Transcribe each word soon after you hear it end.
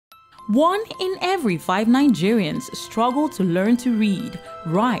1 in every 5 Nigerians struggle to learn to read,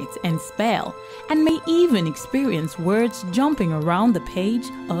 write, and spell, and may even experience words jumping around the page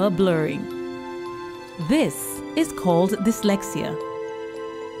or blurring. This is called dyslexia.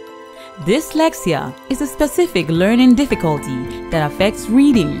 Dyslexia is a specific learning difficulty that affects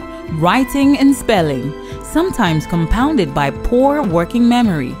reading, writing, and spelling, sometimes compounded by poor working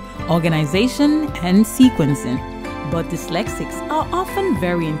memory, organization, and sequencing. But dyslexics are often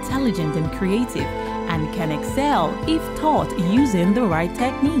very intelligent and creative and can excel if taught using the right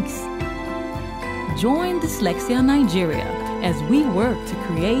techniques. Join Dyslexia Nigeria as we work to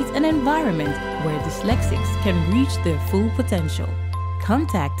create an environment where dyslexics can reach their full potential.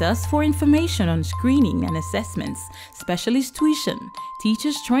 Contact us for information on screening and assessments, specialist tuition,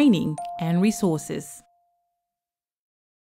 teachers training, and resources.